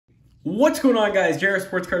What's going on, guys? JR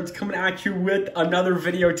Sports Cards coming at you with another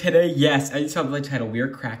video today. Yes, I just saw the title. We are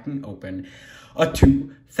cracking open a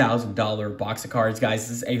 $2,000 box of cards, guys.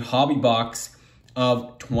 This is a hobby box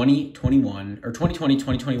of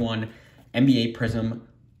 2020-2021 NBA Prizm.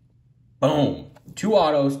 Boom. 2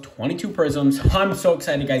 autos, 22 Prizms. I'm so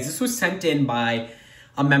excited, guys. This was sent in by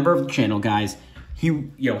a member of the channel, guys. He,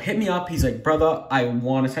 hit me up. He's like, brother, I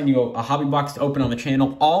want to send you a hobby box to open on the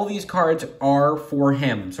channel. All these cards are for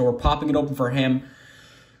him. So we're popping it open for him.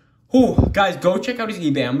 Ooh, guys, go check out his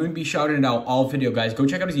eBay. I'm going to be shouting it out all video, guys. Go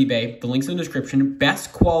check out his eBay. The link's in the description.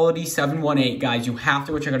 Best quality 718, guys. You have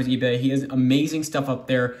to go check out his eBay. He has amazing stuff up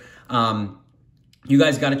there. You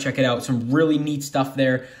guys got to check it out. Some really neat stuff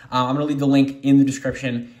there. I'm going to leave the link in the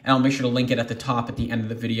description, and I'll make sure to link it at the top at the end of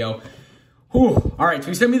the video. Whew. All right, so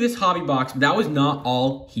he sent me this hobby box, but that was not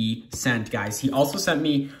all he sent, guys. He also sent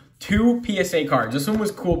me 2 PSA cards. This one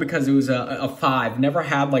was cool because it was a 5. Never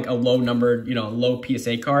had like a low numbered, low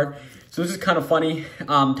PSA card. So this is kind of funny.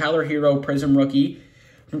 Tyler Hero Prizm rookie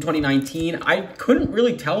from 2019. I couldn't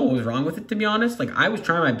really tell what was wrong with it, to be honest. Like, I was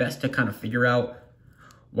trying my best to kind of figure out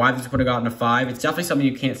why this would have gotten a 5. It's definitely something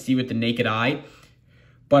you can't see with the naked eye.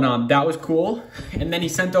 But that was cool. And then he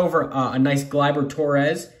sent over a nice Gleyber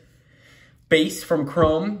Torres base from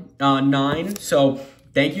Chrome 9. So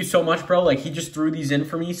thank you so much, bro. Like, he just threw these in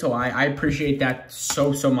for me, so I appreciate that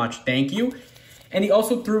so much. Thank you. And he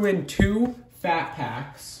also threw in 2 fat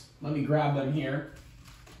packs. Let me grab them here.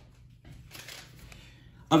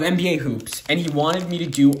 Of NBA hoops, and he wanted me to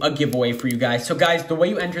do a giveaway for you guys. So guys, the way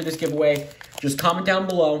you enter this giveaway, just comment down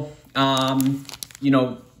below.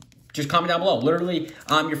 Just comment down below. Literally,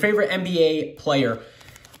 your favorite NBA player.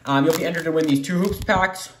 You'll be entered to win these 2 hoops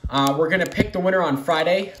packs. We're going to pick the winner on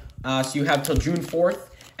Friday. So you have till June 4th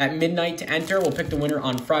at midnight to enter. We'll pick the winner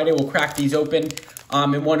on Friday. We'll crack these open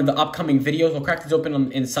in one of the upcoming videos. We'll crack these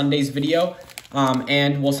open in Sunday's video.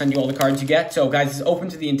 And we'll send you all the cards you get. So guys, it's open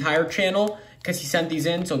to the entire channel because he sent these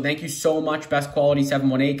in. So thank you so much. Best quality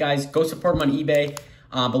 718, guys. Go support him on eBay.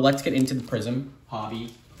 But let's get into the Prizm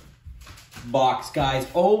hobby box, guys.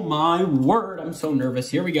 Oh my word. I'm so nervous.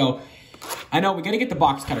 Here we go. I know, we got to get the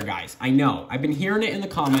box cutter, guys. I know. I've been hearing it in the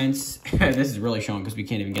comments. This is really showing because we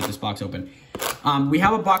can't even get this box open. We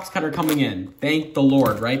have a box cutter coming in. Thank the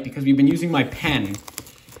Lord, right? Because we've been using my pen.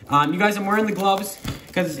 You guys, I'm wearing the gloves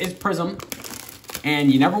because it's Prizm.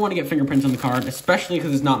 And you never want to get fingerprints on the card, especially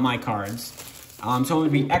because it's not my cards. So I'm going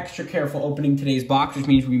to be extra careful opening today's box, which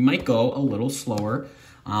means we might go a little slower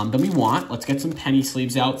than we want. Let's get some penny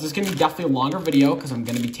sleeves out. This is going to be definitely a longer video because I'm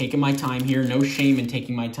going to be taking my time here. No shame in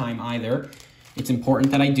taking my time either. It's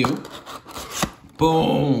important that I do.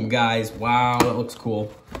 Boom, guys. Wow, that looks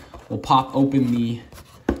cool. We'll pop open the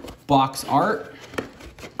box art.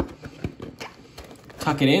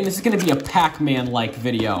 Tuck it in. This is going to be a Pac-Man-like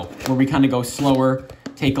video where we kind of go slower.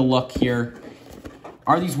 Take a look here.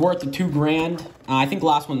 Are these worth the $2 grand? I think the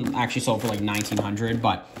last one actually sold for like $1,900,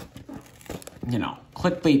 but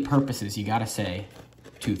clickbait purposes, you gotta say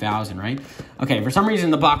 2,000, right? Okay, for some reason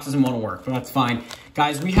the box doesn't want to work, but that's fine.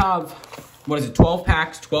 Guys, we have, 12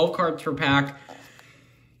 packs, 12 cards per pack.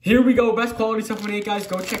 Here we go, best quality 718, guys.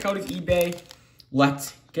 Go check out his eBay.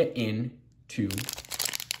 Let's get into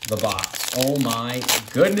the box. Oh my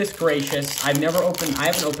goodness gracious. I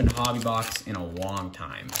haven't opened hobby box in a long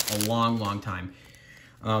time. A long time.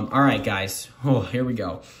 All right, guys. Oh, here we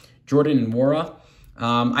go. Jordan and Nwora.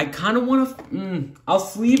 I kind of want to, I'll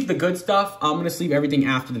sleeve the good stuff. I'm going to sleeve everything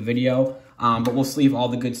after the video, but we'll sleeve all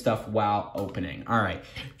the good stuff while opening. All right.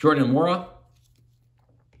 Jordan and Nwora.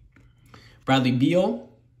 Bradley Beal.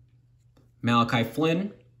 Malachi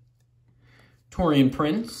Flynn. Taurean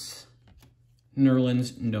Prince.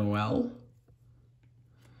 Nerlens Noel.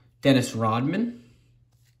 Dennis Rodman.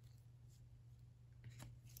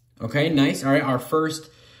 Okay, nice. All right, our first,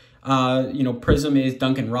 Prizm is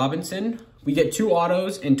Duncan Robinson. We get 2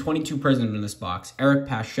 autos and 22 Prizms in this box. Eric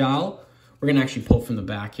Paschal. We're going to actually pull from the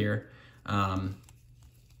back here. Paul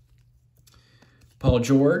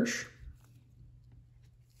George.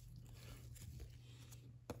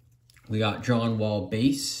 We got John Wall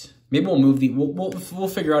base. Maybe we'll move the... We'll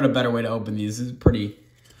figure out a better way to open these. This is pretty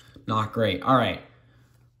not great. All right.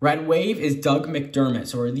 Red Wave is Doug McDermott.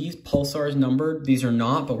 So are these Pulsars numbered? These are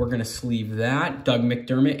not, but we're going to sleeve that. Doug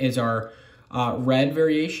McDermott is our red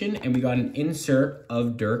variation, and we got an insert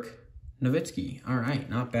of Dirk Nowitzki. All right,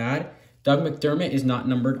 not bad. Doug McDermott is not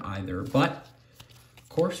numbered either, but of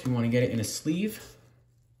course we want to get it in a sleeve.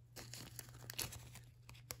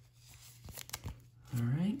 All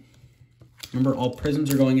right. Remember, all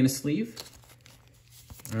Prizms are going in a sleeve.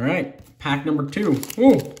 All right, pack number 2.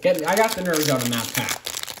 Ooh, I got the nerves out on that pack.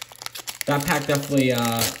 That pack definitely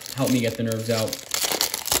helped me get the nerves out.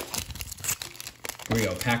 Here we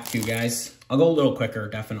go, pack 2, guys. I'll go a little quicker,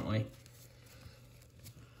 definitely.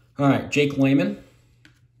 All right, Jake Layman,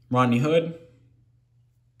 Rodney Hood,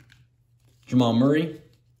 Jamal Murray.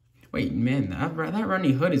 Wait, man, that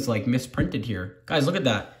Rodney Hood is like misprinted here. Guys, look at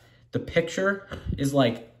that. The picture is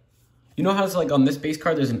like, you know how it's like on this base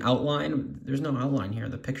card, there's an outline? There's no outline here.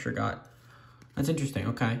 The picture got, that's interesting.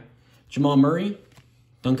 Okay. Jamal Murray,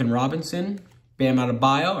 Duncan Robinson, Bam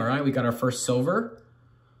Adebayo. All right, we got our first silver.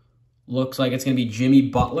 Looks like it's going to be Jimmy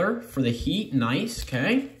Butler for the Heat. Nice,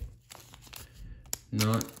 okay.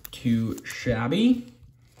 Not too shabby.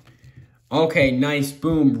 Okay, nice,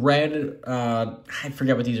 boom, red, I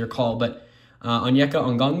forget what these are called, but Onyeka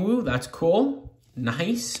Okongwu, that's cool.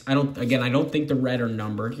 Nice. I don't think the red are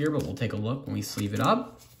numbered here, but we'll take a look when we sleeve it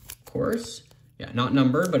up, of course. Yeah, not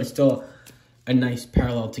numbered, but it's still a nice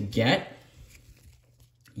parallel to get.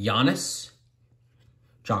 Giannis,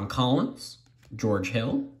 John Collins, George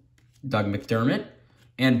Hill, Doug McDermott,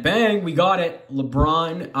 and bang, we got it.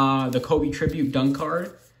 LeBron, the Kobe Tribute dunk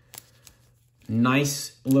card.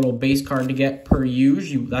 Nice little base card to get per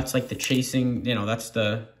usual. That's like the chasing, you know, that's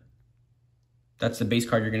the base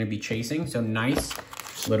card you're going to be chasing. So nice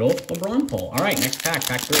little LeBron pull. All right, next pack,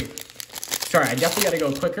 pack 3. Sorry, I definitely got to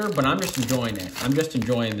go quicker, but I'm just enjoying it. I'm just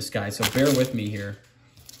enjoying this guy, so bear with me here.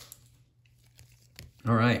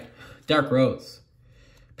 All right, Derrick Rose,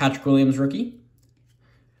 Patrick Williams rookie,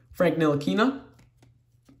 Frank Ntilikina,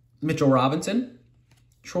 Mitchell Robinson,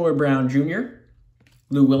 Troy Brown Jr.,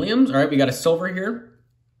 Lou Williams. All right, we got a silver here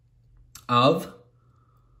of,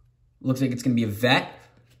 looks like it's going to be a vet.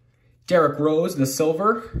 Derrick Rose, the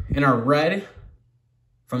silver, and our red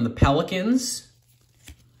from the Pelicans.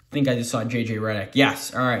 I think I just saw J.J. Redick.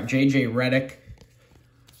 Yes, all right, J.J. Redick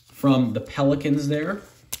from the Pelicans there.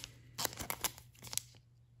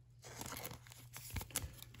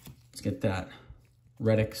 Let's get that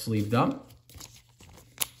Redick sleeved up.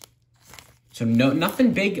 So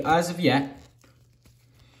nothing big as of yet.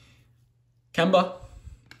 Kemba,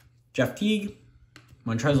 Jeff Teague,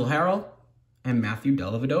 Montrezl Harrell, and Matthew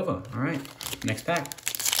Dellavedova. All right, next pack.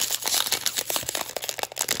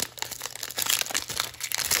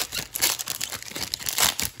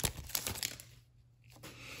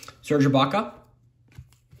 Serge Ibaka,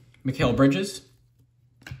 Mikal Bridges,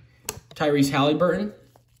 Tyrese Halliburton.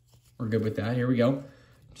 We're good with that. Here we go.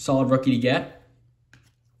 Solid rookie to get.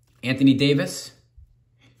 Anthony Davis,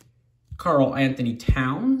 Karl Anthony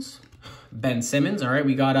Towns, Ben Simmons. All right,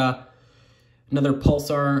 we got another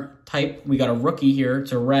Pulsar type. We got a rookie here.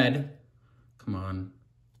 It's a red. Come on.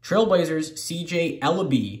 Trailblazers, CJ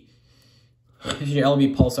Ellaby. CJ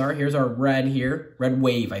Ellaby Pulsar. Here's our red here. Red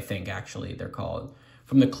Wave, I think, actually, they're called.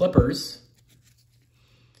 From the Clippers.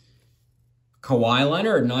 Kawhi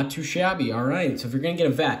Leonard, not too shabby. All right, so if you're going to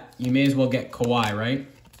get a vet, you may as well get Kawhi, right?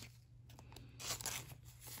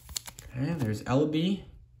 Okay, there's Ellaby.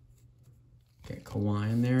 Get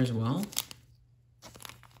Kawhi in there as well.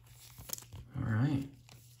 All right.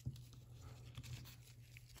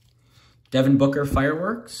 Devin Booker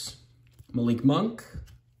Fireworks, Malik Monk,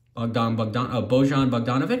 Bojan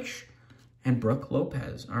Bogdanovic, and Brooke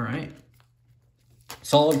Lopez. All right.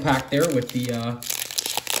 Solid pack there with the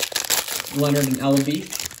Leonard and Ellaby.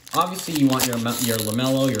 Obviously, you want your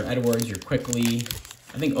LaMelo, your Edwards, your Quickly.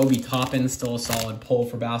 I think Obi Toppin's still a solid pull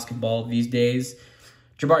for basketball these days.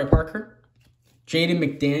 Jabari Parker, Jaden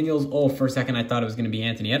McDaniels. Oh, for a second, I thought it was going to be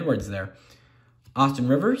Anthony Edwards there. Austin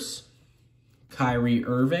Rivers, Kyrie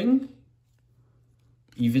Irving,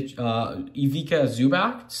 Ivica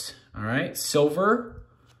Zubac. All right, silver.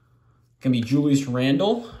 Going to be Julius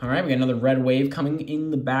Randle. All right, we got another red wave coming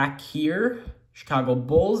in the back here. Chicago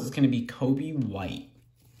Bulls. It's going to be Kobe White.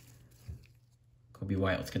 Kobe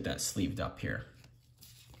White. Let's get that sleeved up here.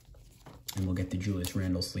 And we'll get the Julius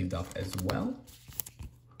Randle sleeved up as well.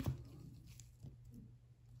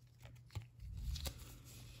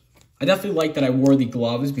 I definitely like that I wore the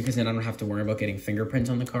gloves because then I don't have to worry about getting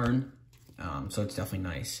fingerprints on the card. So it's definitely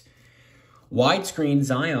nice. Widescreen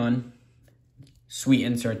Zion. Sweet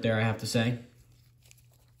insert there, I have to say.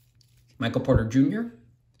 Michael Porter Jr.,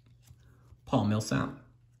 Paul Millsap,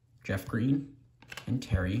 Jeff Green, and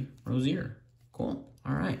Terry Rozier. Cool.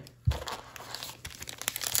 All right.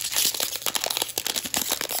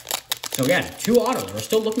 So again, 2 autos. We're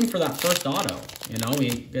still looking for that first auto. You know, we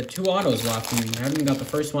got 2 autos left, and we haven't got the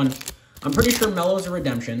first one. I'm pretty sure Melo's a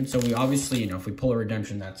redemption, so we obviously, you know, if we pull a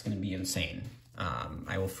redemption, that's going to be insane.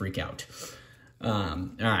 I will freak out. All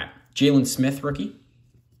right. Jalen Smith, rookie.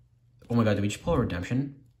 Oh my God, did we just pull a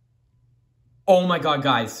redemption? Oh my God,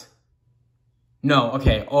 guys. No,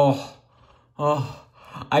 okay. Oh.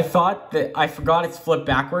 I forgot it's flipped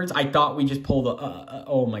backwards. I thought we just pulled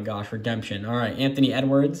oh my gosh, redemption. All right, Anthony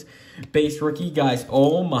Edwards, base rookie, guys.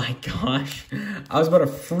 Oh my gosh. I was about to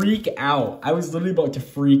freak out. I was literally about to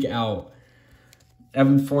freak out.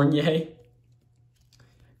 Evan Fournier,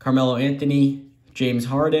 Carmelo Anthony, James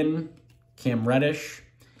Harden, Cam Reddish,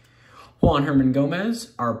 Juan Hernan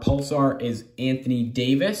Gomez. Our pulsar is Anthony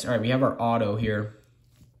Davis. All right, we have our auto here.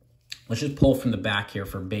 Let's just pull from the back here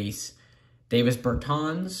for base. Davis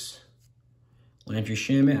Bertans, Landry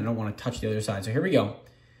Shamet. I don't want to touch the other side, so here we go.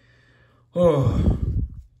 Oh,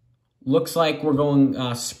 looks like we're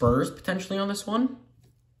going Spurs potentially on this one.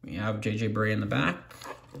 We have JJ Bray in the back.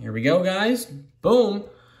 Here we go, guys. Boom.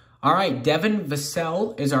 All right, Devin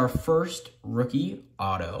Vassell is our first rookie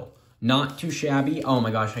auto. Not too shabby. Oh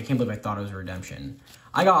my gosh, I can't believe I thought it was a redemption.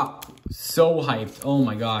 I got so hyped. Oh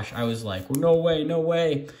my gosh, I was like, no way, no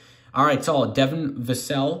way. All right, solid. Devin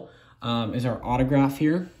Vassell is our autograph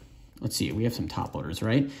here. Let's see, we have some top loaders,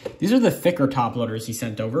 right? These are the thicker top loaders he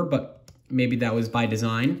sent over, but maybe that was by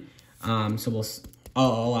design. So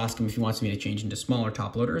I'll ask him if he wants me to change into smaller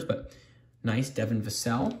top loaders, but nice, Devin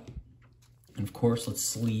Vassell. And of course, let's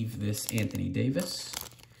sleeve this Anthony Davis.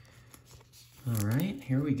 All right,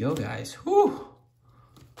 here we go, guys. Whew.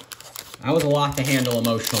 That was a lot to handle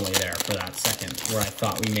emotionally there for that second, where I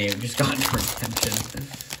thought we may have just gotten a redemption.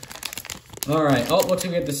 All right. Oh, looks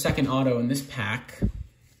like we have the second auto in this pack.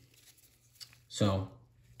 So,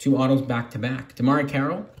 2 autos back-to-back. Damari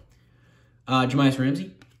Carroll, Jamias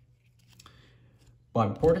Ramsey,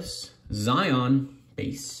 Bobby Portis, Zion,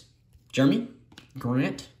 base, Jeremy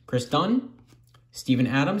Grant, Chris Dunn, Steven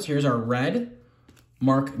Adams. Here's our red,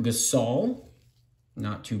 Mark Gasol.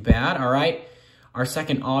 Not too bad. All right. Our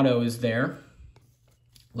second auto is there.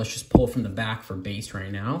 Let's just pull from the back for base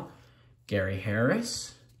right now. Gary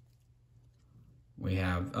Harris. We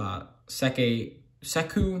have Sekou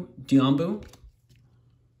Diambu.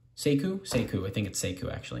 Sekou. I think it's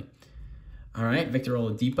Sekou, actually. All right, Victor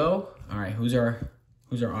Oladipo. All right, who's our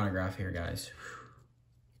autograph here, guys?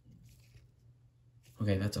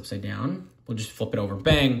 Okay, that's upside down. We'll just flip it over.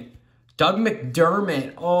 Bang. Doug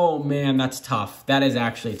McDermott. Oh, man, that's tough. That is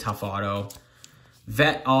actually a tough auto.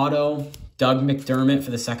 Vet auto. Doug McDermott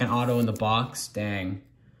for the second auto in the box. Dang.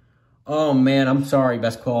 Oh, man, I'm sorry,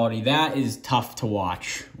 best quality. That is tough to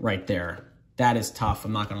watch right there. That is tough.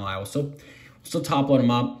 I'm not going to lie. We'll still top load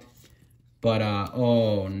him up. But,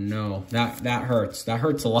 oh, no. That hurts. That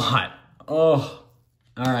hurts a lot. Oh.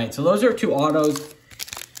 All right, so those are 2 autos.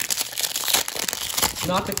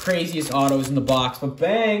 Not the craziest autos in the box, but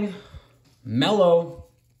bang. Mellow.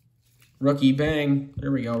 Rookie, bang.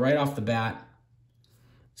 There we go, right off the bat.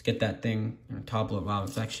 Let's get that thing top load. Wow,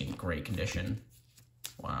 it's actually in great condition.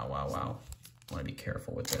 Wow. I want to be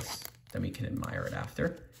careful with this. Then we can admire it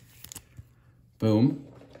after. Boom.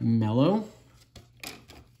 Mellow. I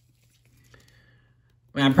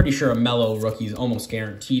mean, I'm pretty sure a Mellow rookie is almost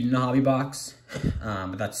guaranteed in the hobby box.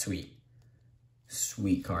 But that's sweet.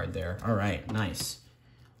 Sweet card there. All right, nice.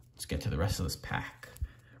 Let's get to the rest of this pack.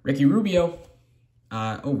 Ricky Rubio.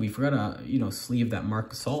 Oh, we forgot to, sleeve that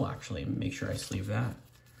Marc Gasol, actually. Make sure I sleeve that.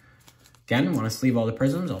 Again, want to sleeve all the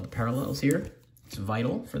prisms, all the parallels here. It's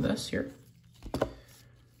vital for this here.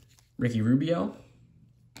 Ricky Rubio,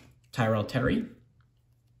 Tyrell Terry,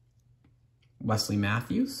 Wesley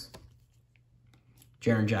Matthews,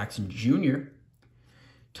 Jaren Jackson Jr.,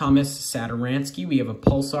 Thomas Satoransky. We have a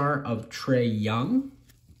pulsar of Trae Young.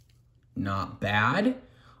 Not bad.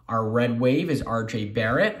 Our red wave is RJ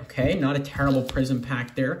Barrett. Okay, not a terrible prism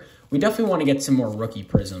pack there. We definitely want to get some more rookie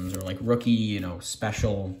prisms or like rookie,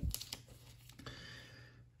 special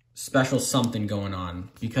something going on,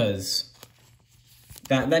 because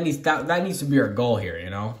that needs to be our goal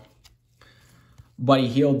here, Buddy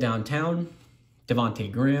Hield downtown,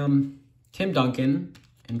 Devontae Graham, Tim Duncan,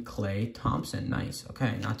 and Klay Thompson. Nice.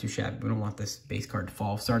 Okay, not too shabby. We don't want this base card to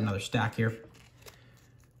fall. Start another stack here.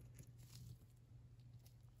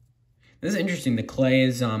 This is interesting. The Klay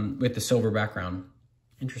is with the silver background.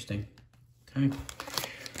 Interesting. Okay.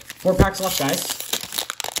 4 packs left, guys.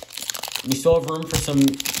 We still have room for some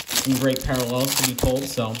great parallels to be pulled,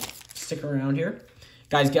 so stick around here.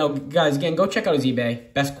 Guys, again, go check out his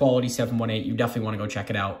eBay. Best quality 718. You definitely want to go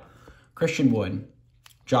check it out. Christian Wood,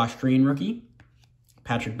 Josh Green rookie,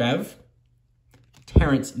 Patrick Bev,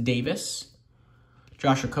 Terrence Davis,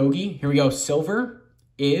 Josh Okogie. Here we go. Silver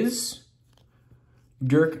is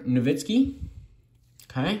Dirk Nowitzki.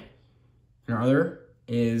 Okay. And our other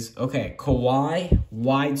is, okay, Kawhi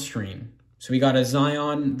widescreen. So we got a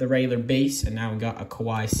Zion, the regular base, and now we got a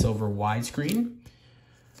Kawhi silver widescreen.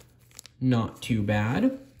 Not too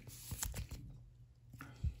bad.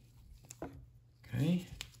 Okay.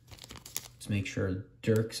 make sure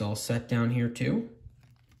Dirk's all set down here too.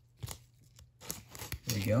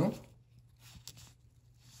 There we go.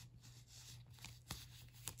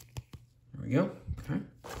 There we go. Okay.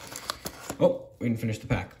 Oh, we didn't finish the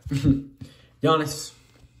pack. Giannis,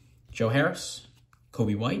 Joe Harris,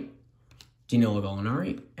 Kobe White, Danilo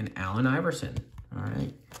Gallinari, and Allen Iverson. All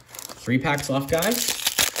right. 3 packs left, guys.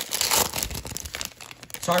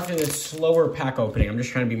 Sorry for this slower pack opening. I'm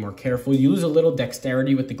just trying to be more careful. You lose a little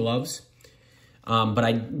dexterity with the gloves, but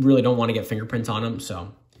I really don't want to get fingerprints on them,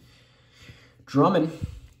 so. Drummond,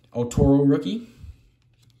 Otoro rookie,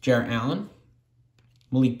 Jarrett Allen,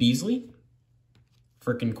 Malik Beasley,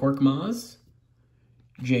 frickin' Korkmaz,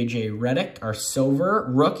 JJ Redick, our silver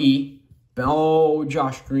rookie. Oh,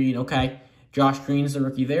 Josh Green. Okay. Josh Green's the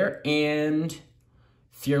rookie there. And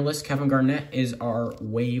Fearless Kevin Garnett is our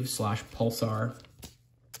wave / pulsar.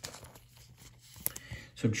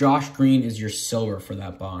 So Josh Green is your silver for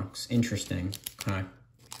that box. Interesting. Okay.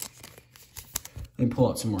 Let me pull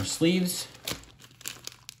out some more sleeves.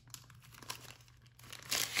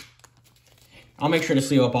 I'll make sure to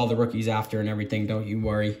sleeve up all the rookies after and everything. Don't you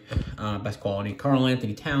worry. Best quality. Karl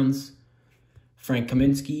Anthony Towns, Frank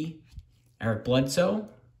Kaminsky, Eric Bledsoe,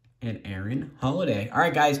 and Aaron Holiday. All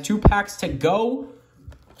right, guys. 2 packs to go.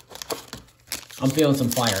 I'm feeling some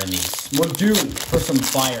fire in these. We're due for some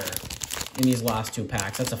fire in these last 2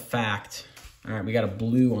 packs. That's a fact. All right, we got a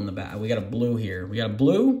blue on the back. We got a blue here. We got a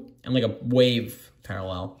blue and like a wave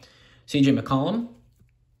parallel. CJ McCollum,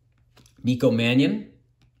 Nico Mannion,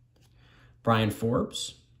 Brian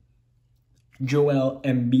Forbes, Joel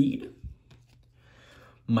Embiid,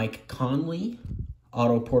 Mike Conley,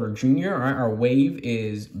 Otto Porter Jr. All right, our wave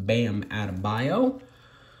is Bam Adebayo.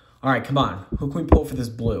 All right, come on. Who can we pull for this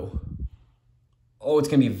blue? Oh, it's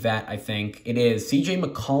going to be Vet, I think. It is CJ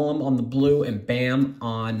McCollum on the blue and Bam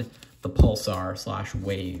on the Pulsar /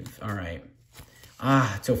 wave. All right.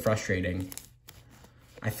 Ah, it's so frustrating.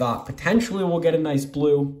 I thought potentially we'll get a nice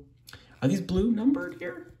blue. Are these blue numbered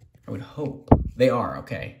here? I would hope. They are,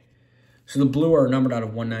 okay. So the blue are numbered out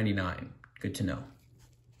of 199. Good to know.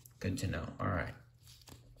 Good to know. All right.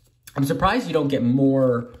 I'm surprised you don't get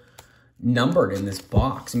more numbered in this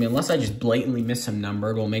box. I mean, unless I just blatantly miss some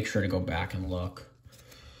numbered, we'll make sure to go back and look.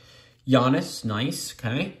 Giannis, nice,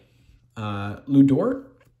 okay. Lou Dort,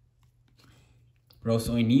 Royce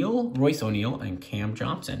O'Neal, and Cam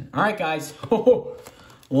Johnson. All right, guys.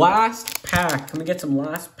 Last pack. Can we get some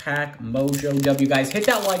last pack Mojo W, guys? Hit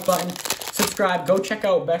that like button. Subscribe. Go check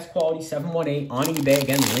out Best Quality 718 on eBay.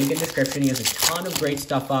 Again, link in description. He has a ton of great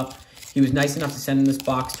stuff up. He was nice enough to send in this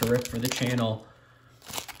box to rip for the channel.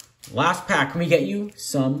 Last pack. Can we get you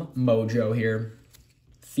some Mojo here?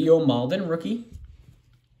 Theo Malden, rookie.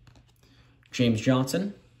 James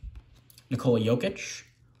Johnson. Nikola Jokic.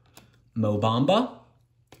 Mo Bamba.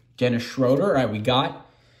 Dennis Schroeder. All right, we got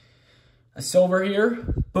a silver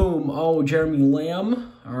here. Boom. Oh, Jeremy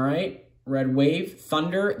Lamb. All right. Red Wave.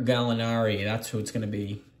 Thunder. Gallinari. That's who it's going to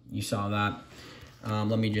be. You saw that.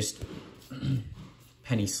 Let me just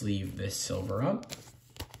penny sleeve this silver up.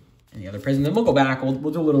 And the other Prizm. Then we'll go back. We'll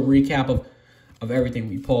do a little recap of everything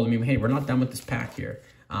we pulled. I mean, hey, we're not done with this pack here.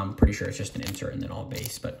 I'm pretty sure it's just an insert and then all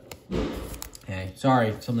base. But, hey,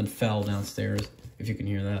 sorry. Something fell downstairs, if you can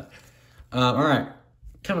hear that. All right.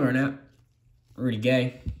 Kevin Garnett. Rudy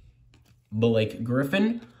Gay. Blake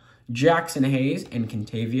Griffin, Jackson Hayes, and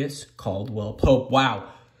Kentavious Caldwell-Pope. Wow.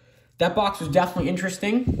 That box was definitely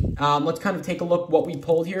interesting. Let's kind of take a look what we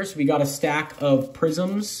pulled here. So we got a stack of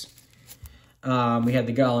Prizms. We had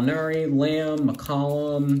the Gallinari, Lamb,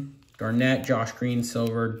 McCollum, Garnett, Josh Green,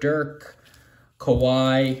 Silver, Dirk,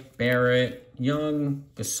 Kawhi, Barrett, Young,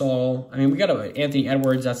 Gasol. I mean, we got Anthony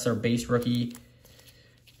Edwards. That's our base rookie.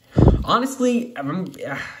 Honestly,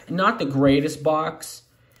 not the greatest box,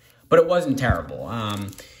 but it wasn't terrible.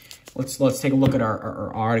 Let's take a look at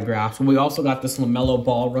our autographs. We also got this LaMelo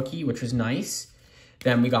Ball rookie, which was nice.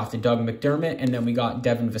 Then we got the Doug McDermott, and then we got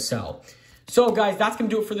Devin Vassell. So, guys, that's going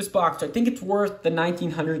to do it for this box. I think it's worth the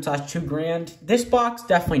 $1,900 / $2 grand. This box,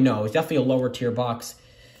 definitely no. It's definitely a lower tier box.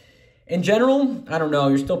 In general, I don't know.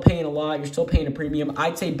 You're still paying a lot. You're still paying a premium.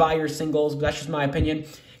 I'd say buy your singles, but that's just my opinion.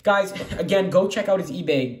 Guys, again, go check out his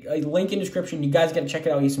eBay. A link in the description. You guys got to check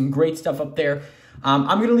it out. He has some great stuff up there. I'm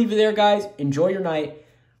going to leave it there, guys. Enjoy your night.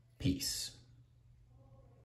 Peace.